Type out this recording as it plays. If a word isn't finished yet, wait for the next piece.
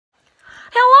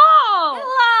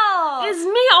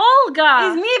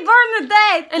It's me,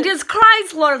 Bernadette. And it's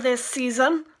Chrysler this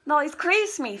season. No, it's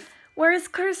Chris Smith. Where is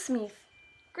Chris Smith?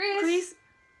 Chris.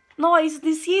 No, it's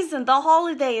this season. The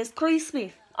holiday is Chris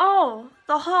Smith. Oh,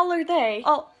 the holiday.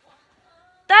 Oh.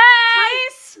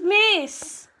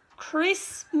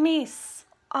 Christmas.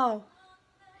 Oh.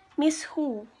 Miss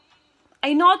who?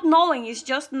 I not knowing, it's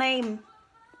just name.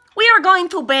 We are going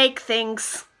to bake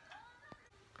things.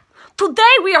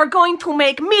 Today we are going to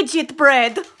make midget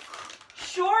bread.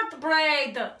 Short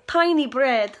bread. Tiny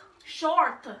bread.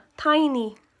 Short.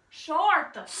 Tiny.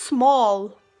 Short.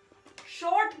 Small.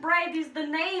 Short bread is the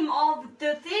name of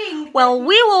the thing. Well,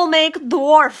 we will make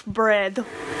dwarf bread.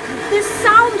 This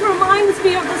sound reminds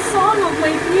me of the song of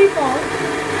my people.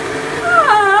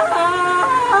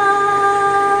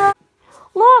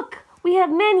 Look, we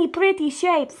have many pretty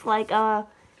shapes like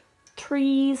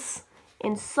trees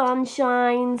and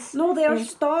sunshines. No, they are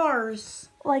stars.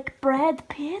 Like Brad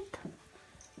Pitt.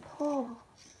 Oh.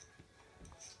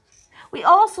 We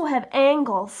also have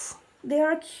angles. They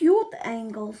are cute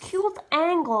angles. Cute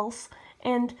angles.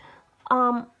 And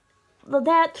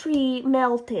that tree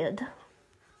melted.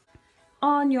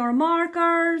 On your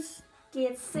markers,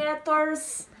 Get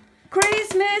setters.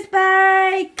 Christmas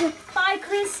bake. Bye,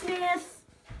 Chris Smith.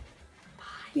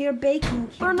 You're baking.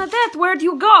 Bernadette, where'd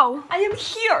you go? I am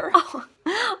here. Oh,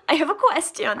 I have a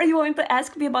question. Are you going to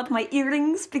ask me about my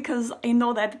earrings? Because I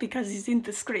know that because it's in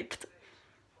the script.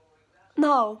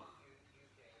 No.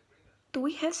 Do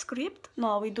we have script?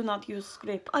 No, we do not use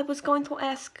script. I was going to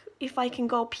ask if I can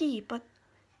go pee, but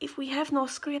if we have no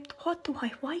script, what do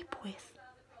I wipe with?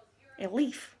 A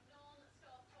leaf.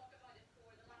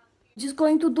 Just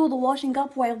going to do the washing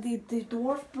up while the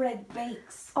dwarf bread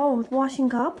bakes. Oh,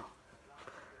 washing up?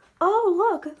 Oh,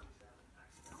 look.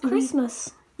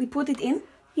 Christmas. We put it in?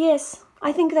 Yes,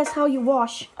 I think that's how you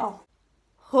wash. Oh.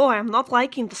 Oh, I'm not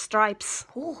liking the stripes.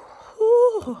 Oh.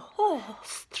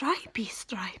 Stripy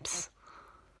stripes.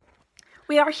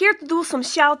 We are here to do some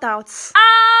shout-outs.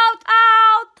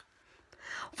 Out!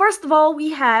 First of all,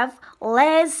 we have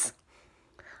Les.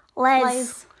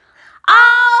 Out!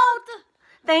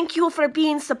 Thank you for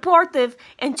being supportive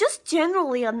and just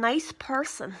generally a nice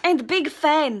person. And big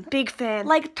fan. Big fan.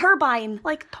 Like turbine.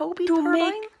 Like Toby to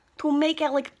Turbine? make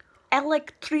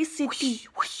electricity.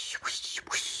 Whoosh, whoosh,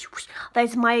 whoosh, whoosh.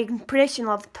 That's my impression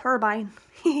of turbine.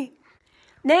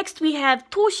 Next, we have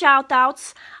 2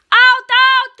 shout-outs. Out!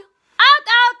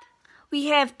 We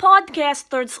have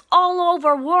podcasters all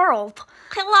over world.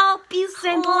 Hello, peace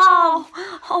and Hello. love.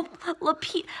 Oh,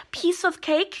 piece of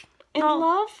cake and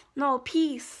love? No,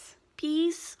 peace.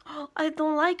 Peas? I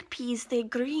don't like peas. They're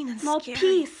green and No, scary.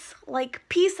 peace. Like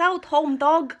peace out, home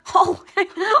dog. Oh,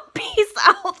 peace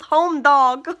out, home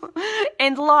dog.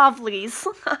 And lovelies.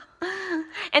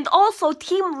 And also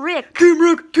Team Rick. Team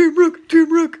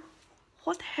Rick.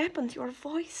 What happened to your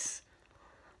voice?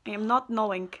 I am not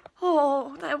knowing.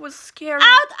 Oh, that was scary.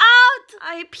 Out!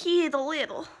 I peed a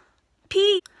little.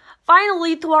 Pee.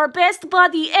 Finally, to our best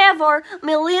buddy ever,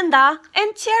 Melinda.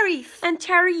 And cherries.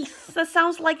 That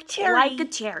sounds like cherry. Like a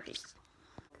cherry.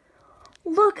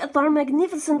 Look at our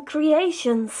magnificent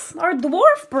creations. Our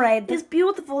dwarf bread. This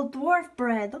beautiful dwarf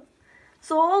bread.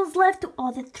 So all is left to...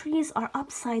 Oh, the trees are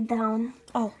upside down.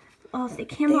 Oh, they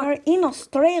cannot... they are in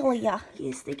Australia.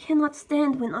 Yes, they cannot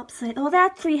stand when upside... Oh,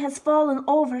 that tree has fallen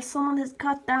over. Someone has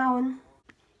cut down.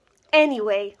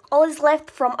 Anyway, all is left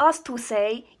from us to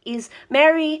say is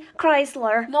Merry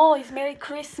Chrysler. No, it's Merry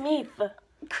Chris Smith.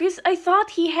 Chris, I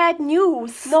thought he had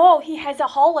news. No, he has a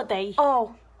holiday.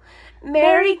 Oh.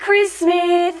 Merry Chris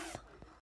Smith.